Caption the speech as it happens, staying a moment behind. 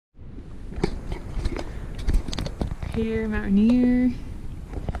Here, Rainier,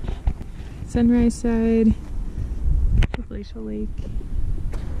 Sunrise Side, the glacial lake.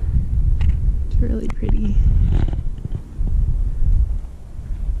 It's really pretty.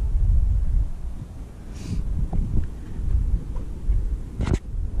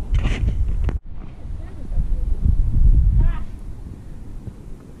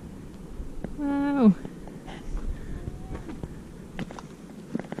 Wow.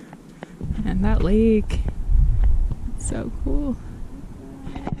 And that lake. So cool.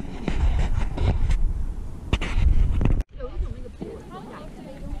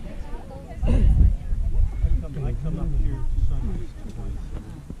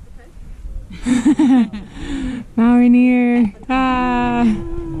 Rainier. Ah,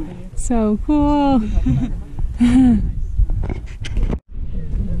 so cool.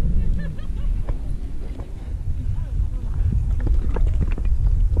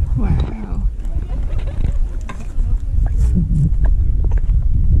 Wow.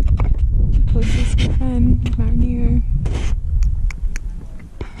 Closest we can, Rainier.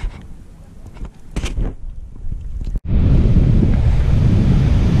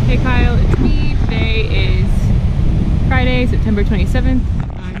 Hey Kyle, it's me. Today is Friday, September 27th.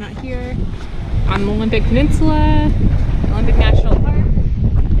 I'm not here on the Olympic Peninsula, Olympic National Park.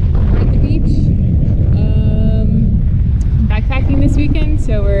 We're at the beach. Backpacking this weekend,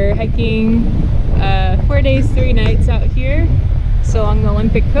 so we're hiking 4 days, 3 nights out here, so along the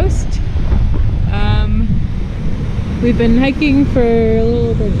Olympic coast. We've been hiking for a little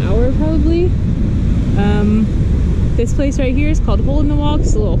over an hour probably. This place right here is called Hole in the Wall.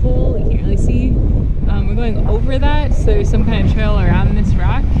 It's a little hole you can't really see. We're going over that, so there's some kind of trail around this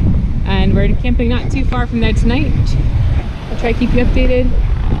rock, and we're camping not too far from there tonight. I'll try to keep you updated.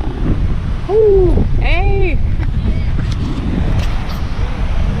 Oh, hey!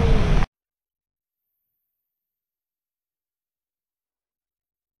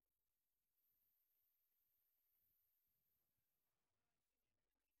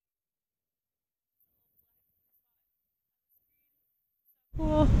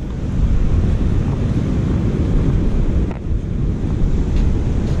 Cool.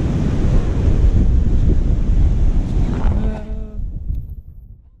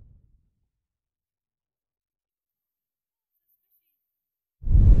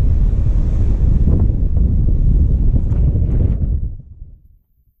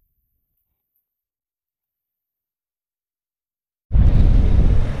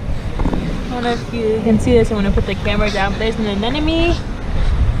 I don't know if you can see this. I'm going to put the camera down, but there's an anemone.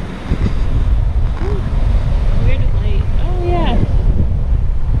 Weird light. Oh yeah.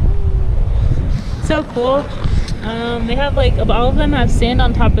 So cool. They have like, all of them have sand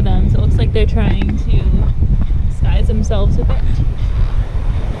on top of them, so it looks like they're trying to disguise themselves a bit.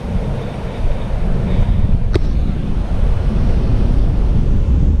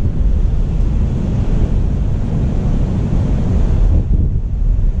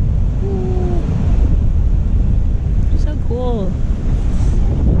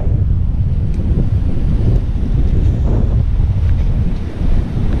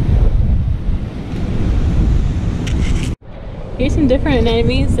 Here's some different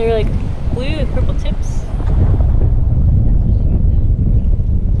anemones. They're like blue with purple tips.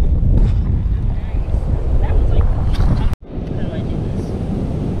 That was like, how do I do this?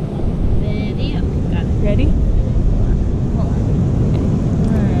 Video. Got it. Ready? Hold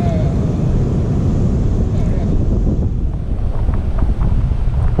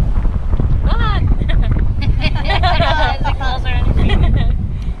on. Is it closer or anything?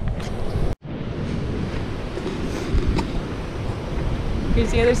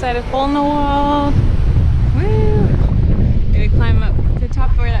 Here's the other side of Hole in the Wall. Woo! Gonna climb up to the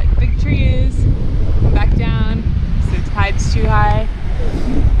top of where that big tree is, come back down so the tide's too high.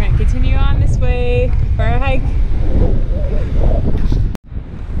 We're gonna continue on this way for our hike.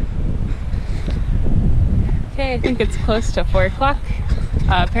 Okay, I think it's close to 4 o'clock.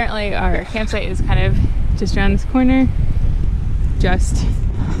 Apparently our campsite is kind of just around this corner.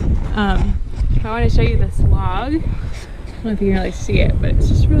 I want to show you this log. I don't know if you can really see it, but it's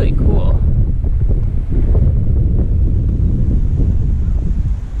just really cool.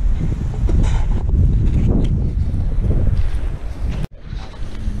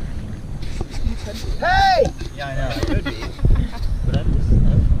 Hey! Yeah, I know, it could be. But I'm just...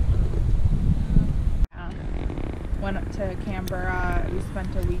 Went up to Canberra. We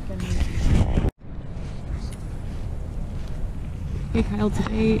spent a week in... Hey Kyle,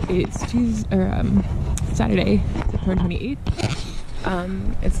 today it's Saturday, September 28th.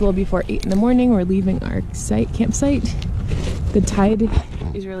 It's a little before 8 in the morning. We're leaving our campsite. The tide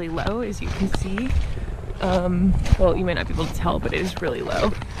is really low, as you can see. Well, you might not be able to tell, but it is really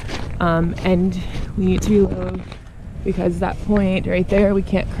low. And we need to be low because that point right there we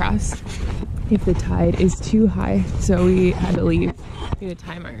can't cross if the tide is too high. So we had to leave. We had to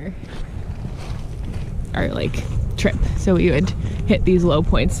time our like trip so we would hit these low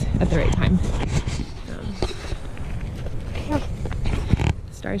points at the right time. Yeah.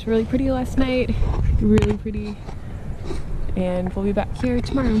 The stars were really pretty last night, really pretty, and we'll be back here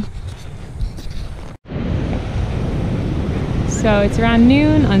tomorrow. So it's around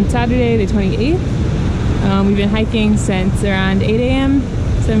noon on Saturday the 28th. We've been hiking since around 8 a.m,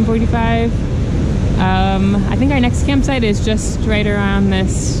 7:45. I think our next campsite is just right around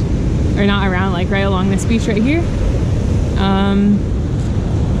this, or not around, like right along this beach right here.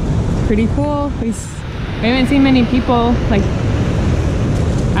 Pretty cool. We haven't seen many people. Like,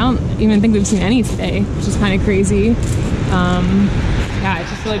 I don't even think we've seen any today, which is kind of crazy. Yeah, it's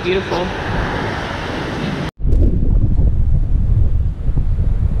just really beautiful.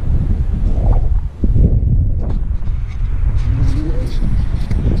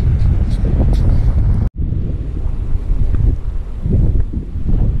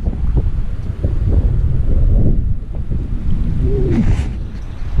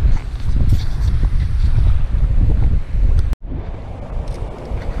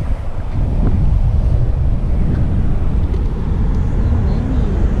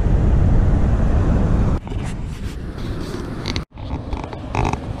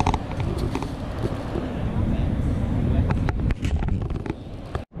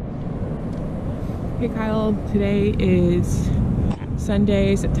 Hey Kyle, today is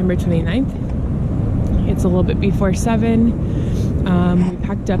Sunday, September 29th. It's a little bit before 7. We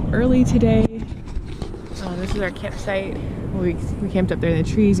packed up early today. This is our campsite. We camped up there in the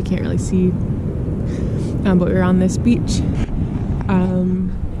trees, you can't really see. But we're on this beach.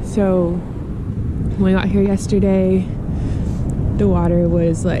 So when we got here yesterday, the water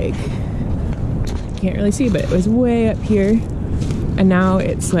was like, you can't really see, but it was way up here. And now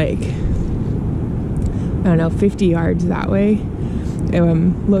it's like, I don't know, 50 yards that way.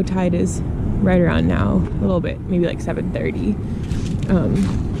 Low tide is right around now, a little bit, maybe like 7:30.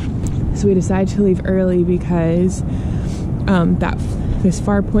 So we decided to leave early because this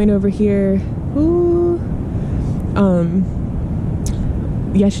far point over here,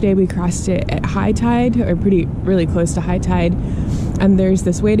 yesterday we crossed it at high tide, or really close to high tide, and there's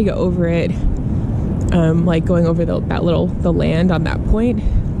this way to go over it, like going over the land on that point.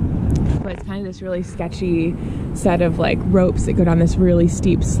 But it's kind of this really sketchy set of like ropes that go down this really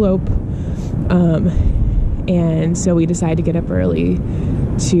steep slope. And so we decided to get up early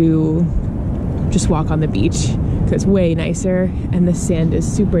to just walk on the beach because it's way nicer and the sand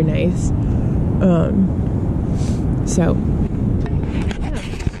is super nice. So yeah.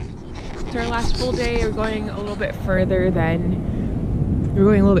 It's our last full day. We're going a little bit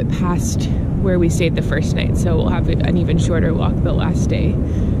past where we stayed the first night, so we'll have an even shorter walk the last day.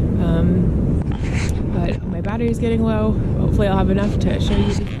 But my battery's getting low. Hopefully I'll have enough to show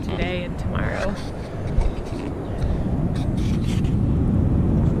you today and tomorrow.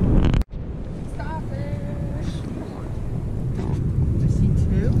 Starfish. I see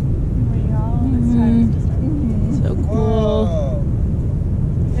two. So cool. Whoa.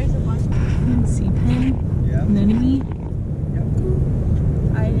 There's a bunch. Sea pen. Yeah. Anemone. Yep.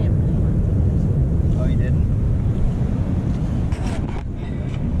 I didn't. Oh, you didn't?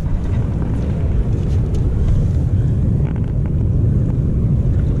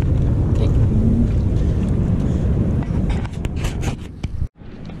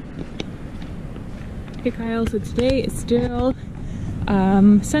 Hey Kyle, so today is still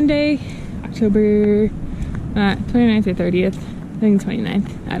Sunday, October 29th or 30th. I think 29th,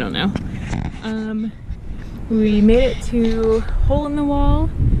 I don't know. We made it to Hole in the Wall,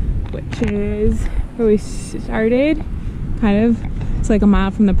 which is where we started, kind of. It's like a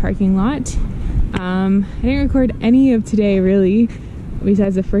mile from the parking lot. I didn't record any of today really,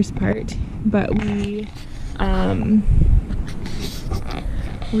 besides the first part, but we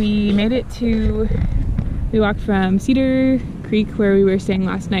made it to, we walked from Cedar Creek, where we were staying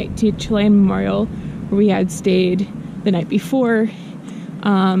last night, to Chilean Memorial, where we had stayed the night before,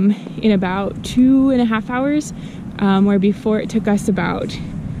 in about 2.5 hours, where before it took us about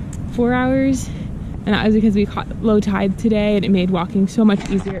 4 hours, and that was because we caught low tide today and it made walking so much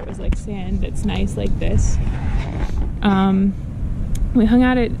easier. It was like sand that's nice like this. We hung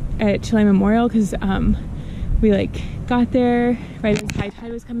out at Chilean Memorial because we like got there right as the high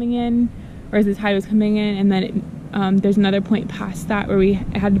tide was coming in, and then it, there's another point past that where it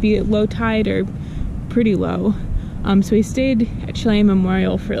had to be at low tide or pretty low. So we stayed at Chilean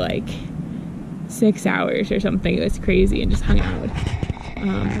Memorial for like 6 hours or something. It was crazy, and just hung out.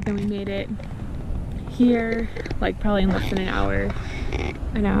 But then we made it here, like probably in less than an hour.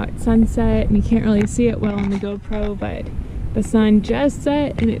 And now it's sunset, and you can't really see it well on the GoPro, but the sun just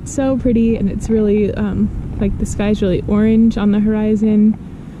set, and it's so pretty, and it's really, like the sky's really orange on the horizon,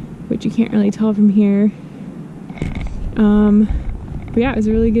 which you can't really tell from here. But yeah, it was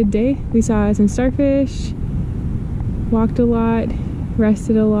a really good day. We saw some starfish, walked a lot,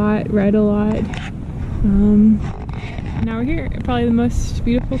 rested a lot, read a lot. Now we're here, probably the most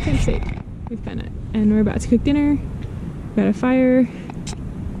beautiful campsite we've been at. And we're about to cook dinner, we've got a fire,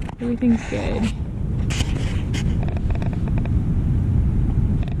 everything's good.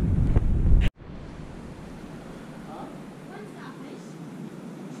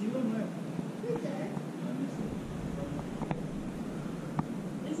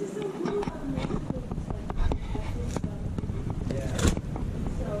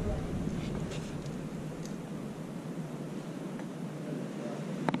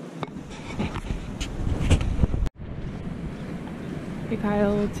 Hey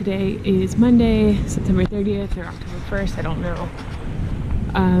Kyle, today is Monday, September 30th or October 1st, I don't know.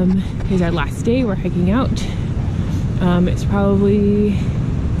 It's our last day, we're hiking out. It's probably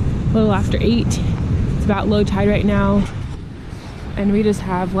a little after 8. It's about low tide right now. And we just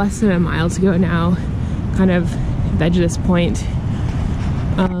have less than a mile to go now, kind of at the edge of this point.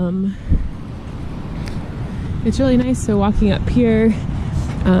 It's really nice, so walking up here,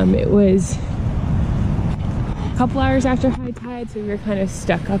 it was a couple hours after high tide, so we were kind of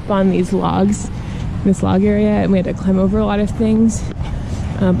stuck up on these logs, in this log area, and we had to climb over a lot of things.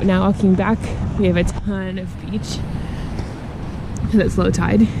 But now walking back, we have a ton of beach because it's low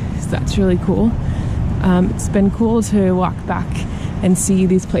tide, so that's really cool. It's been cool to walk back and see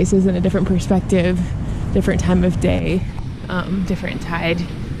these places in a different perspective, different time of day, different tide.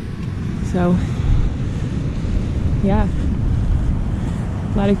 So yeah,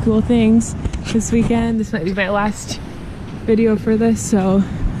 a lot of cool things this weekend. This might be my last video for this, so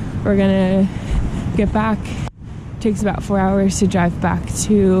we're gonna get back. It takes about 4 hours to drive back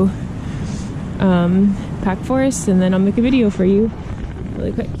to Pack Forest, and then I'll make a video for you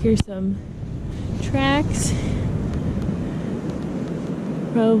really quick. Here's some tracks,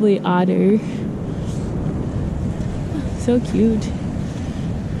 probably otter, so cute.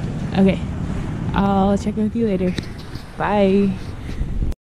 Okay, I'll check in with you later. Bye.